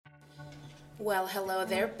Well, hello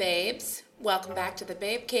there, babes. Welcome back to the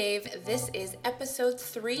Babe Cave. This is episode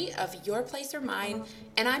 3 of Your Place or Mine,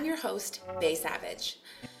 and I'm your host, Bae Savage.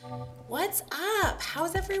 What's up?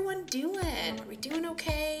 How's everyone doing? Are we doing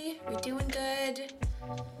okay? Are we doing good?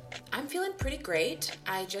 I'm feeling pretty great.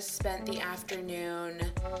 I just spent the afternoon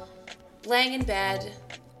laying in bed,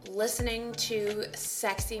 listening to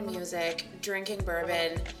sexy music, drinking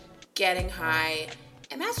bourbon, getting high,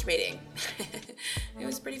 and masturbating. It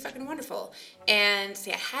was pretty fucking wonderful. And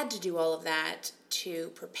see, I had to do all of that to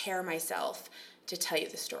prepare myself to tell you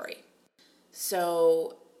the story.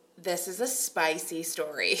 So this is a spicy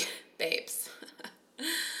story, babes.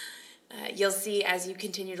 You'll see as you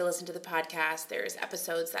continue to listen to the podcast, there's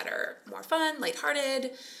episodes that are more fun,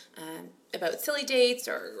 lighthearted, about silly dates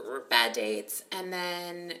or bad dates. And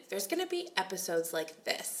then there's going to be episodes like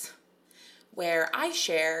this, where I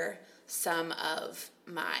share some of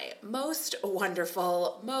my most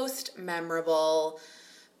wonderful, most memorable,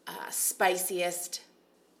 spiciest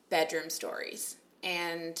bedroom stories.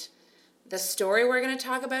 And the story we're going to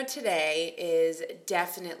talk about today is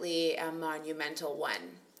definitely a monumental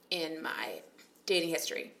one in my dating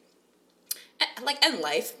history. And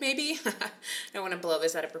life, maybe. I don't want to blow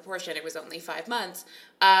this out of proportion. It was only 5 months.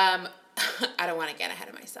 I don't want to get ahead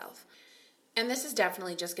of myself. And this is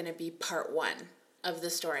definitely just going to be part 1 of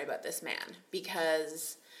the story about this man,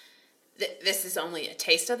 because this is only a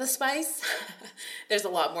taste of the spice. There's a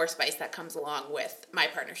lot more spice that comes along with my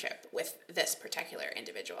partnership with this particular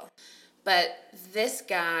individual. But this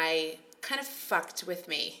guy kind of fucked with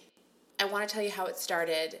me. I want to tell you how it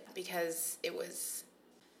started because it was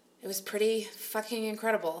pretty fucking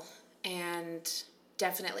incredible and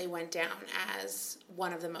definitely went down as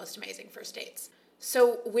one of the most amazing first dates.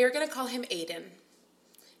 So we're going to call him Aiden.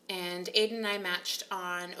 And Aiden and I matched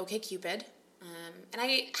on OkCupid. And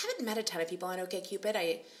I haven't met a ton of people on OkCupid.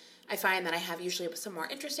 I find that I have usually some more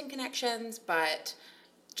interesting connections, but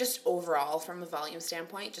just overall, from a volume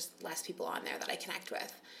standpoint, just less people on there that I connect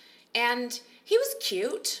with. And he was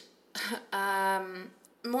cute.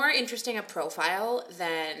 More interesting a profile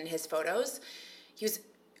than his photos. It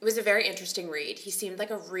was a very interesting read. He seemed like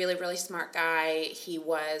a really, really smart guy. He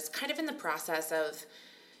was kind of in the process of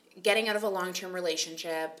getting out of a long-term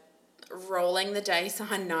relationship, rolling the dice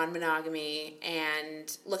on non-monogamy,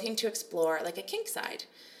 and looking to explore like a kink side.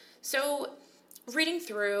 So reading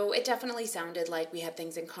through, it definitely sounded like we had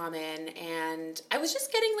things in common, and I was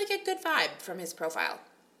just getting like a good vibe from his profile.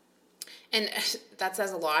 And that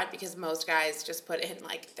says a lot because most guys just put in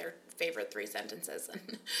like their favorite 3 sentences,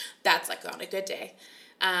 and that's like on a good day.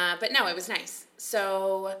 But no, it was nice.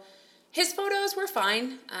 So his photos were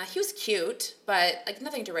fine. He was cute, but like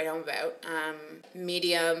nothing to write home about.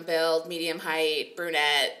 Medium build, medium height,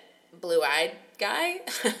 brunette, blue-eyed guy.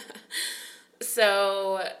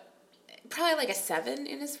 So probably like a 7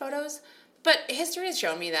 in his photos. But history has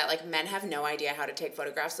shown me that like men have no idea how to take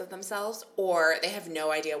photographs of themselves, or they have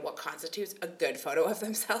no idea what constitutes a good photo of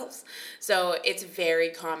themselves. So it's very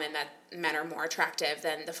common that men are more attractive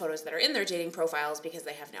than the photos that are in their dating profiles because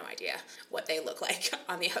they have no idea what they look like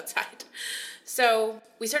on the outside. So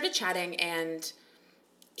we started chatting, and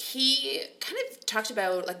he kind of talked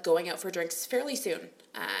about like going out for drinks fairly soon.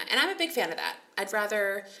 And I'm a big fan of that. I'd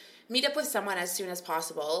rather meet up with someone as soon as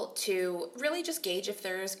possible to really just gauge if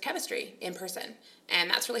there's chemistry in person. And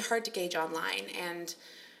that's really hard to gauge online. And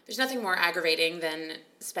there's nothing more aggravating than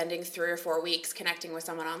spending 3 or 4 weeks connecting with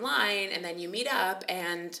someone online, and then you meet up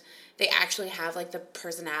and they actually have like the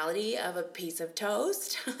personality of a piece of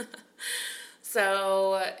toast.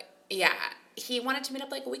 So yeah, he wanted to meet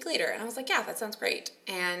up like a week later, and I was like, yeah, that sounds great.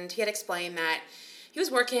 And he had explained that he was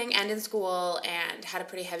working and in school and had a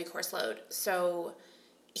pretty heavy course load. So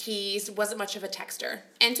he wasn't much of a texter.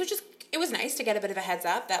 And so it was nice to get a bit of a heads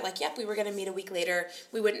up that like, yep, we were going to meet a week later.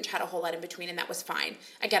 We wouldn't chat a whole lot in between, and that was fine.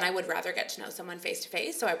 Again, I would rather get to know someone face to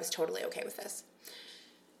face, so I was totally okay with this.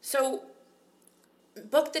 So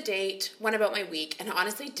booked the date, went about my week, and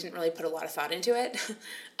honestly didn't really put a lot of thought into it.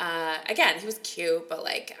 Again, he was cute, but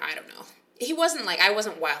like, I don't know. I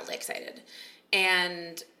wasn't wildly excited.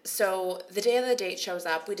 And so the day of the date shows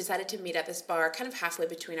up, we decided to meet at this bar kind of halfway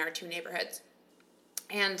between our 2 neighborhoods.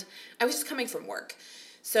 And I was just coming from work.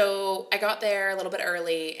 So I got there a little bit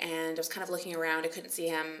early, and I was kind of looking around. I couldn't see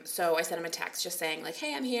him. So I sent him a text just saying like,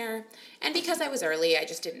 hey, I'm here. And because I was early, I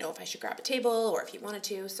just didn't know if I should grab a table or if he wanted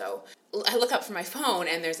to. So I look up from my phone,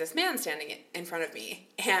 and there's this man standing in front of me.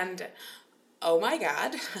 And oh my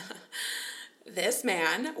God, this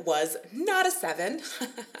man was not a 7.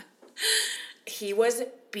 He was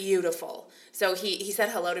beautiful. So he said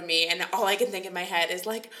hello to me, and all I can think in my head is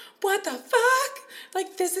like, what the fuck?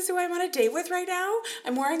 Like, this is who I'm on a date with right now?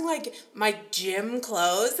 I'm wearing like my gym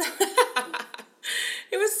clothes.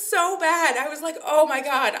 It was so bad. I was like, oh my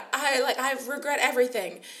God, I regret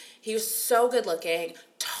everything. He was so good looking,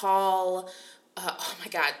 tall, oh my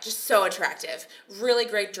God, just so attractive. Really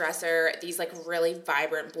great dresser, these like really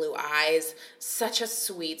vibrant blue eyes, such a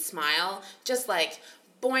sweet smile, just like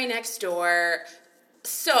boy next door,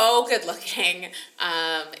 so good looking.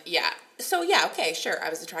 Yeah. So yeah, okay, sure, I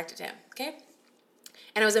was attracted to him, okay?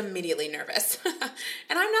 And I was immediately nervous.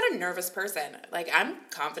 And I'm not a nervous person. Like, I'm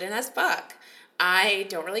confident as fuck. I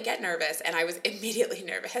don't really get nervous, and I was immediately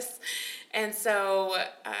nervous. And so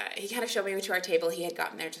he kind of showed me to our table. He had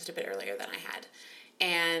gotten there just a bit earlier than I had.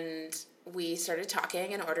 And we started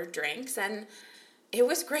talking and ordered drinks, and it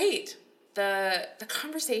was great. The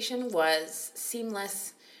conversation was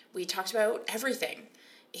seamless. We talked about everything.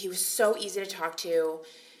 He was so easy to talk to,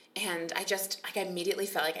 and I immediately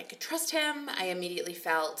felt like I could trust him. I immediately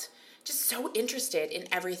felt just so interested in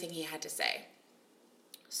everything he had to say.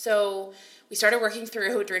 So we started working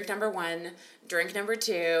through drink number 1, drink number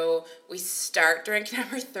 2, we start drink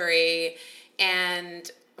number 3, and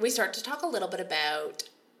we start to talk a little bit about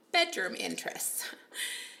bedroom interests.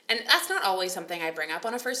 And that's not always something I bring up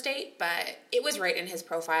on a first date, but it was right in his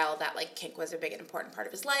profile that like kink was a big and important part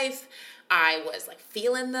of his life. I was like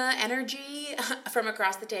feeling the energy from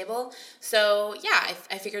across the table. So yeah,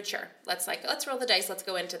 I figured sure, let's roll the dice, let's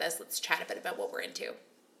go into this, let's chat a bit about what we're into.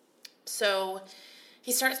 So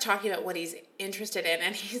he starts talking about what he's interested in,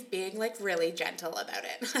 and he's being like really gentle about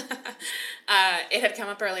it. It had come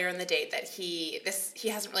up earlier in the date that he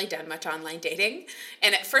hasn't really done much online dating,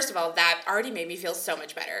 and first of all, that already made me feel so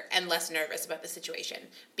much better and less nervous about the situation,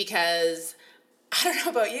 because I don't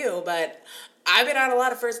know about you, but I've been on a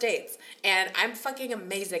lot of first dates, and I'm fucking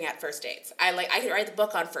amazing at first dates. I could write the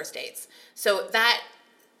book on first dates, so that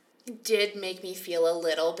did make me feel a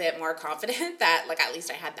little bit more confident that, like, at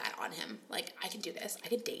least I had that on him. Like, I can do this. I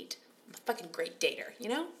can date. I'm a fucking great dater, you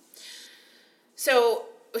know? So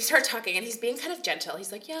we start talking, and he's being kind of gentle.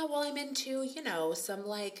 He's like, yeah, well, I'm into, some,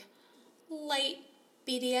 like, light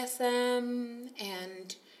BDSM,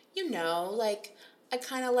 and, like, I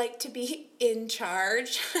kind of like to be in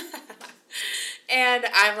charge. And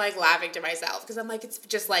I'm, like, laughing to myself, because I'm like, it's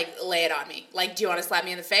just, like, lay it on me. Like, do you want to slap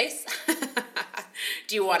me in the face?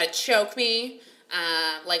 Do you want to choke me?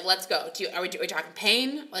 Like, let's go. Are we talking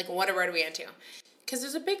pain? Like, what are we into? Because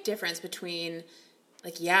there's a big difference between,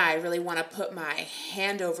 like, yeah, I really want to put my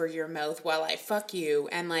hand over your mouth while I fuck you,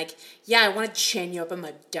 and, like, yeah, I want to chain you up in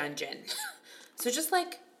my dungeon. So just,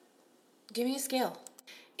 like, give me a scale.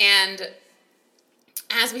 And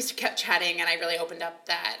as we kept chatting, and I really opened up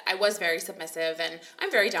that I was very submissive, and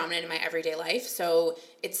I'm very dominant in my everyday life, so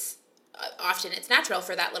it's natural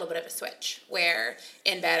for that little bit of a switch, where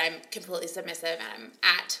in bed I'm completely submissive, and I'm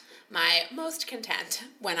at my most content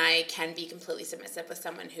when I can be completely submissive with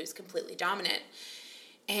someone who's completely dominant.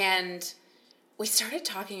 And we started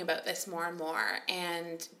talking about this more and more,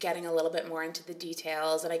 and getting a little bit more into the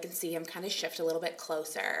details, and I can see him kind of shift a little bit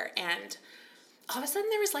closer, and all of a sudden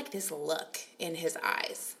there was like this look in his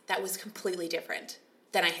eyes that was completely different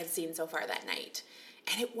than I had seen so far that night.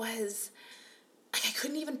 And it was like, I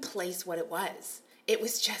couldn't even place what it was. It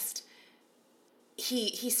was just,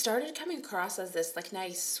 he started coming across as this like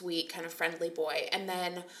nice, sweet, kind of friendly boy. And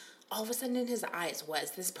then all of a sudden in his eyes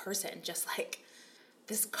was this person, just like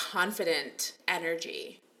this confident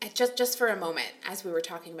energy. And just for a moment as we were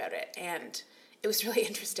talking about it. And it was really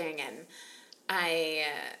interesting. And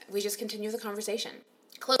we just continued the conversation.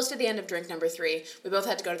 Close to the end of drink number 3, we both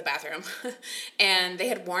had to go to the bathroom. And they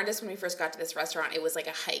had warned us when we first got to this restaurant, it was like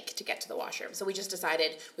a hike to get to the washroom. So we just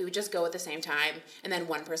decided we would just go at the same time. And then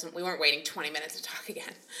we weren't waiting 20 minutes to talk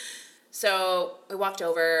again. So we walked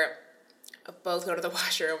over, both go to the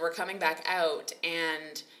washroom. We're coming back out,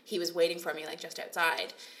 and he was waiting for me like just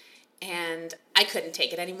outside. And I couldn't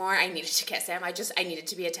take it anymore. I needed to kiss him. I needed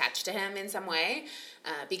to be attached to him in some way,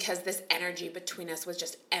 because this energy between us was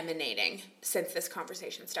just emanating since this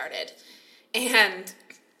conversation started. And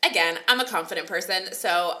again, I'm a confident person,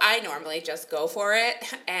 so I normally just go for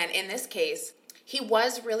it. And in this case, he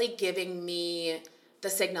was really giving me the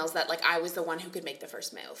signals that like I was the one who could make the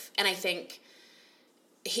first move. And I think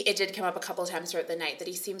it did come up a couple of times throughout the night that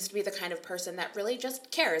he seems to be the kind of person that really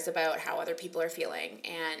just cares about how other people are feeling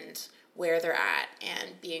and where they're at,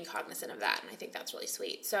 and being cognizant of that. And I think that's really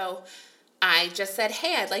sweet. So I just said,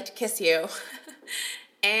 hey, I'd like to kiss you.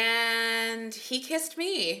 And he kissed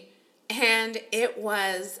me. And it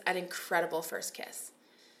was an incredible first kiss.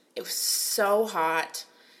 It was so hot.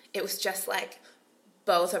 It was just like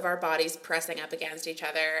both of our bodies pressing up against each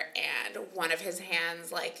other, and one of his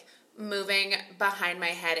hands like moving behind my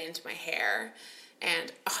head into my hair.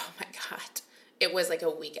 And oh my God, it was like a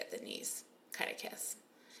weak at the knees kind of kiss.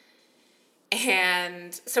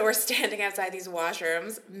 And so we're standing outside these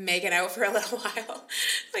washrooms, making out for a little while,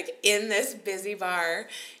 like in this busy bar,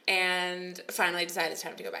 and finally decided it's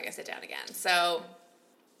time to go back and sit down again. So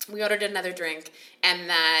we ordered another drink,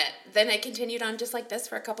 and then it continued on just like this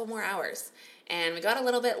for a couple more hours. And we got a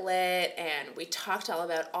little bit lit, and we talked all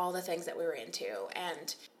about all the things that we were into.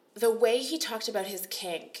 And the way he talked about his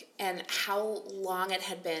kink and how long it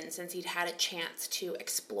had been since he'd had a chance to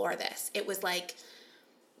explore this, it was like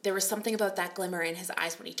there was something about that glimmer in his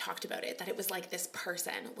eyes when he talked about it, that it was like this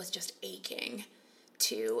person was just aching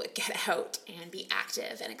to get out and be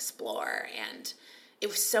active and explore. And it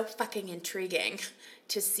was so fucking intriguing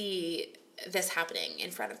to see this happening in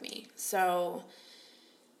front of me. So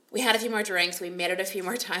we had a few more drinks. We made it a few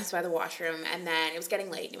more times by the washroom, and then it was getting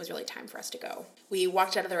late, and it was really time for us to go. We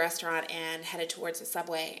walked out of the restaurant and headed towards the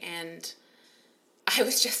subway, and I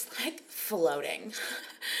was just like floating.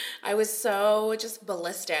 I was so just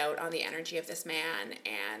ballist out on the energy of this man,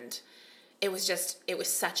 and it was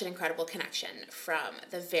such an incredible connection from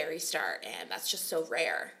the very start, and that's just so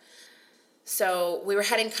rare. So we were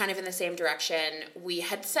heading kind of in the same direction. We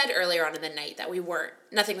had said earlier on in the night that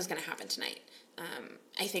nothing was going to happen tonight.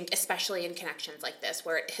 I think especially in connections like this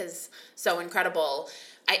where it is so incredible,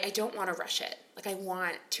 I don't want to rush it. Like, I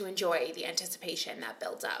want to enjoy the anticipation that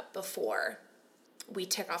builds up before we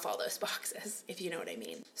tick off all those boxes, if you know what I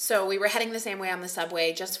mean. So we were heading the same way on the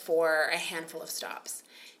subway just for a handful of stops,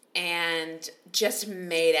 and just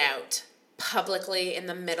made out publicly in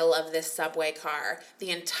the middle of this subway car the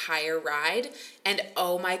entire ride. And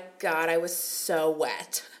oh my God, I was so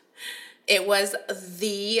wet. It was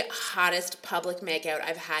the hottest public makeout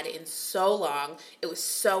I've had in so long. It was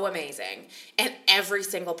so amazing. And every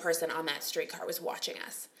single person on that streetcar was watching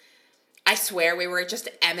us. I swear we were just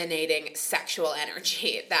emanating sexual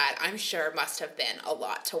energy that I'm sure must have been a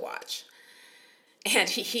lot to watch. And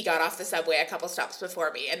he got off the subway a couple stops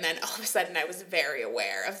before me, and then all of a sudden I was very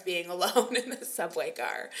aware of being alone in the subway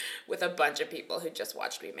car with a bunch of people who just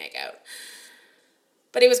watched me make out.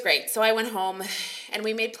 But it was great. So I went home, and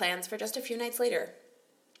we made plans for just a few nights later.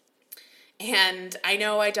 And I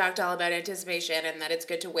know I talked all about anticipation and that it's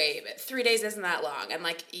good to wait, but 3 days isn't that long. And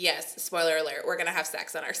like, yes, spoiler alert, we're going to have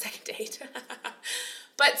sex on our second date.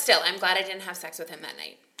 But still, I'm glad I didn't have sex with him that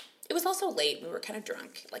night. It was also late. We were kind of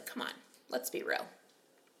drunk. Like, come on, let's be real.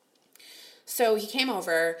 So he came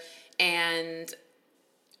over, and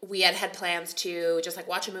we had plans to just like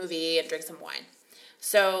watch a movie and drink some wine.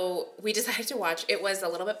 So we decided to watch, it was a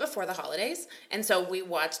little bit before the holidays, and so we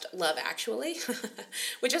watched Love Actually,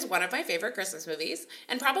 which is one of my favorite Christmas movies,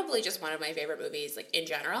 and probably just one of my favorite movies, like, in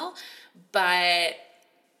general. But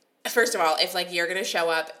first of all, if like you're gonna show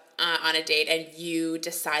up on a date and you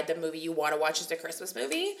decide the movie you want to watch is a Christmas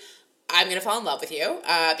movie, I'm going to fall in love with you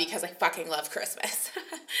because I fucking love Christmas.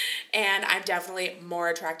 And I'm definitely more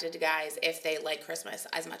attracted to guys if they like Christmas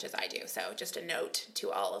as much as I do. So just a note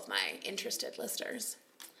to all of my interested listeners.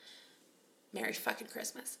 Merry fucking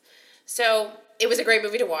Christmas. So it was a great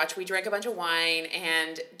movie to watch. We drank a bunch of wine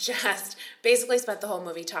and just basically spent the whole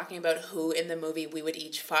movie talking about who in the movie we would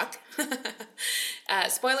each fuck.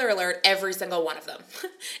 Spoiler alert, every single one of them.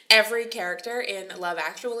 Every character in Love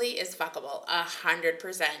Actually is fuckable,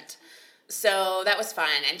 100%. So that was fun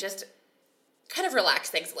and just kind of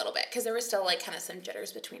relaxed things a little bit because there was still like kind of some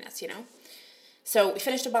jitters between us, you know? So we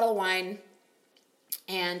finished a bottle of wine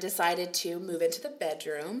and decided to move into the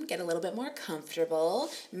bedroom, get a little bit more comfortable,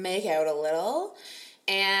 make out a little,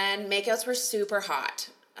 and makeouts were super hot.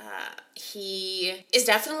 He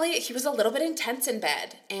was a little bit intense in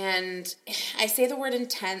bed, and I say the word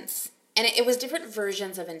intense, and it was different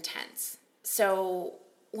versions of intense. So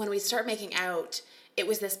when we start making out, it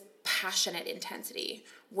was this passionate intensity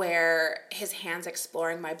where his hands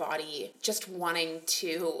exploring my body, just wanting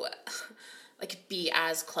to like be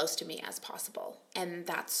as close to me as possible. And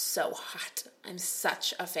that's so hot. I'm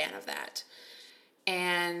such a fan of that.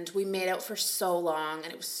 And we made out for so long,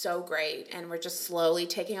 and it was so great. And we're just slowly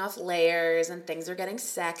taking off layers, and things are getting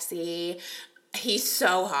sexy. He's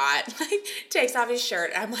so hot. Like, takes off his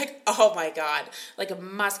shirt, and I'm like, oh my God. Like,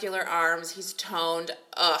 muscular arms. He's toned.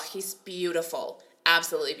 Ugh, he's beautiful.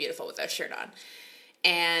 Absolutely beautiful with that shirt on.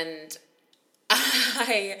 And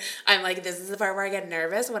I'm like, this is the part where I get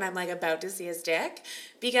nervous when I'm like about to see his dick,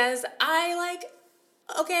 because I like,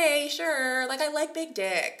 okay, sure, like I like big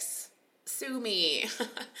dicks. Sue me.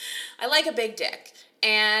 I like a big dick.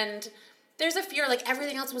 And there's a fear, like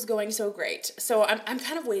everything else was going so great. So I'm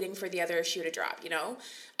kind of waiting for the other shoe to drop, you know?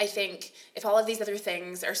 I think if all of these other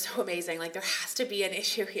things are so amazing, like there has to be an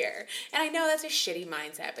issue here. And I know that's a shitty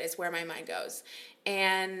mindset, but it's where my mind goes.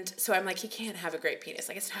 And so I'm like, he can't have a great penis.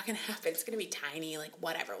 Like, it's not going to happen. It's going to be tiny, like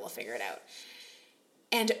whatever, we'll figure it out.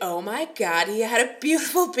 And oh my God, he had a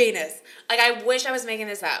beautiful penis. Like, I wish I was making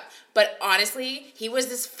this up. But honestly, he was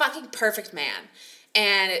this fucking perfect man.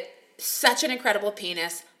 And such an incredible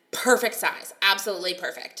penis. Perfect size. Absolutely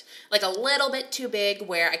perfect. Like a little bit too big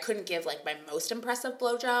where I couldn't give like my most impressive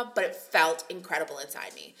blowjob, but it felt incredible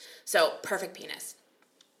inside me. So perfect penis.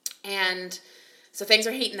 And so things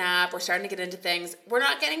are heating up. We're starting to get into things. We're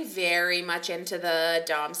not getting very much into the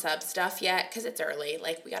dom sub stuff yet because it's early.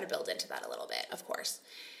 Like, we got to build into that a little bit, of course.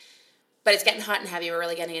 But it's getting hot and heavy. We're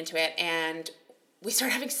really getting into it. And we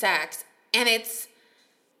start having sex. And it's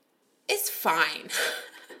fine.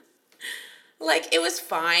 Like, it was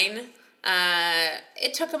fine.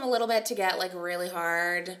 It took him a little bit to get, like, really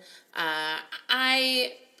hard.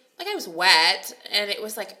 I was wet. And it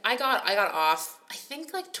was like, I got off, I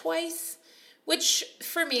think, like, twice. Which,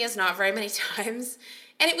 for me, is not very many times.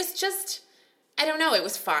 And it was just, I don't know, it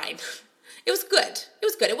was fine. It was good. It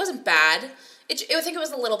was good. It wasn't bad. I think it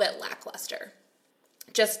was a little bit lackluster.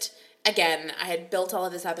 Just, again, I had built all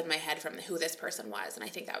of this up in my head from who this person was, and I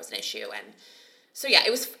think that was an issue. And so, yeah,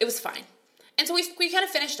 it was fine. And so we kind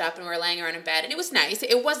of finished up, and we were laying around in bed, and it was nice.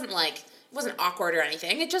 It wasn't awkward or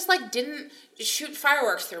anything. It just, like, didn't shoot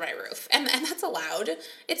fireworks through my roof. And that's allowed.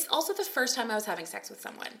 It's also the first time I was having sex with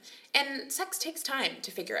someone. And sex takes time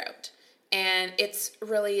to figure out. And it's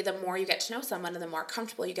really, the more you get to know someone and the more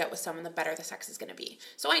comfortable you get with someone, the better the sex is going to be.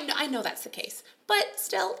 So I know that's the case. But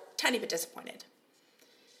still, tiny bit disappointed.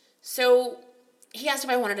 So he asked if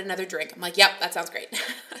I wanted another drink. I'm like, yep, that sounds great.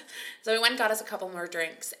 So we went and got us a couple more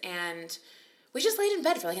drinks. And we just laid in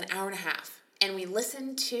bed for like an hour and a half. And we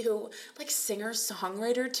listened to, like,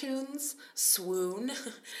 singer-songwriter tunes, swoon.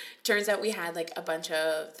 Turns out we had, like,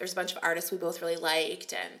 there's a bunch of artists we both really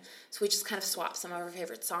liked, and so we just kind of swapped some of our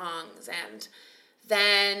favorite songs, and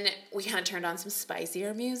then we kind of turned on some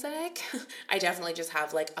spicier music. I definitely just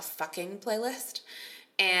have, like, a fucking playlist,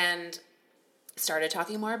 and started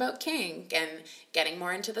talking more about kink and getting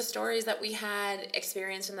more into the stories that we had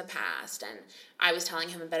experienced in the past. And I was telling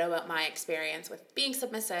him a bit about my experience with being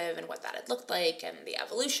submissive and what that had looked like and the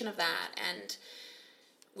evolution of that. And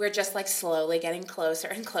we're just like slowly getting closer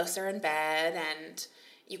and closer in bed, and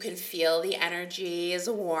you can feel the energy is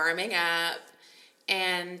warming up.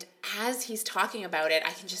 And as he's talking about it,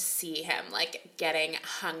 I can just see him like getting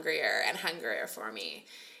hungrier and hungrier for me.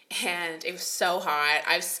 And it was so hot.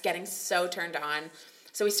 I was getting so turned on.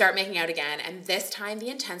 So we start making out again. And this time the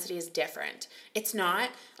intensity is different. It's not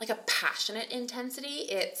like a passionate intensity.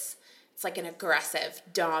 It's like an aggressive,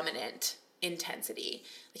 dominant intensity.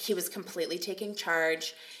 Like he was completely taking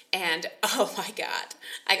charge. And oh my God,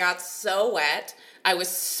 I got so wet. I was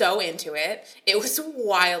so into it. It was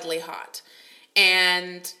wildly hot.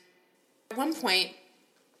 And at one point,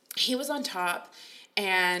 he was on top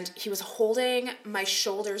and he was holding my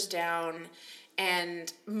shoulders down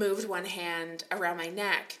and moved one hand around my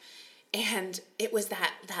neck. And it was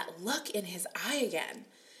that look in his eye again.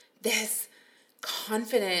 This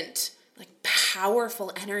confident, like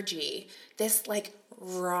powerful energy. This like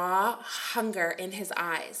raw hunger in his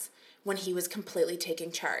eyes when he was completely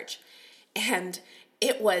taking charge. And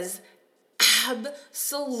it was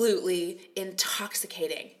absolutely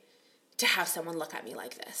intoxicating to have someone look at me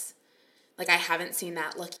like this. Like, I haven't seen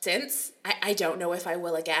that look since. I don't know if I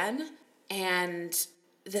will again. And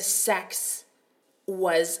the sex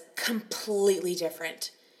was completely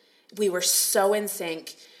different. We were so in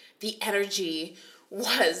sync. The energy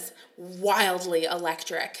was wildly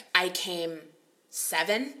electric. I came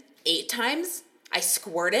 7, 8 times. I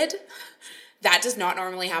squirted. That does not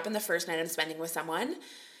normally happen the first night I'm spending with someone.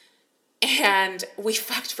 And we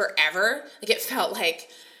fucked forever. Like, it felt like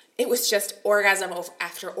it was just orgasm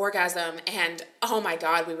after orgasm. And oh my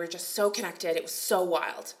God, we were just so connected. It was so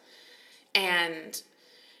wild. And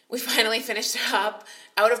we finally finished up,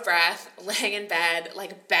 out of breath, laying in bed,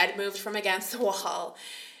 like bed moved from against the wall.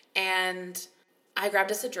 And I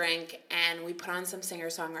grabbed us a drink and we put on some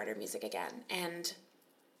singer-songwriter music again. And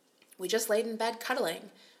we just laid in bed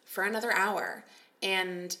cuddling for another hour.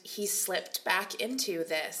 And he slipped back into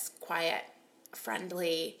this quiet,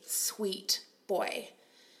 friendly, sweet boy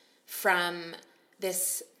from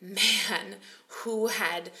this man who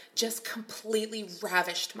had just completely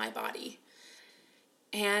ravished my body.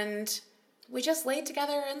 And we just laid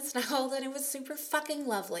together and snuggled, and it was super fucking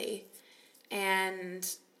lovely. And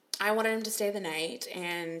I wanted him to stay the night,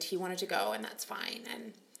 and he wanted to go, and that's fine.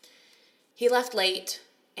 And he left late,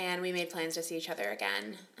 and we made plans to see each other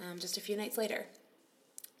again just a few nights later.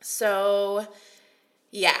 So,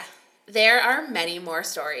 yeah, there are many more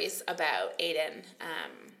stories about Aiden,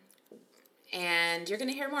 and you're going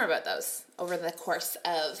to hear more about those over the course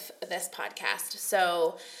of this podcast.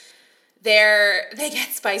 So they get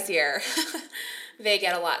spicier. They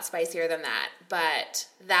get a lot spicier than that, but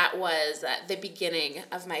that was the beginning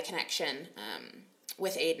of my connection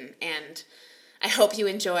with Aiden, and I hope you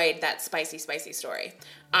enjoyed that spicy story.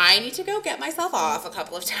 I need to go get myself off a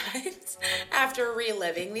couple of times after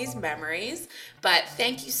reliving these memories, but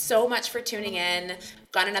thank you so much for tuning in.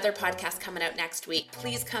 Got another podcast coming out next week.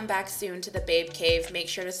 Please come back soon to the Babe Cave. Make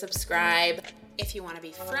sure to subscribe. If you want to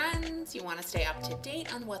be friends, you want to stay up to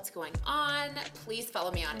date on what's going on, please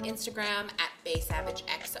follow me on Instagram at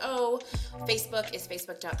BaySavageXO. Facebook is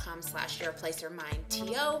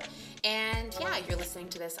facebook.com/yourplaceormineTO. And yeah, you're listening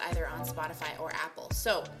to this either on Spotify or Apple.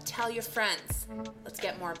 So tell your friends. Let's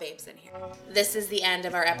get more babes in here. This is the end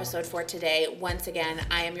of our episode for today. Once again,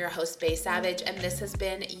 I am your host, Bay Savage, and this has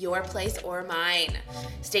been Your Place or Mine.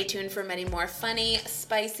 Stay tuned for many more funny,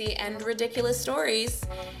 spicy, and ridiculous stories.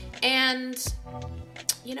 And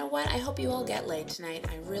you know what? I hope you all get laid tonight.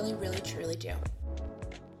 I really, really, truly do.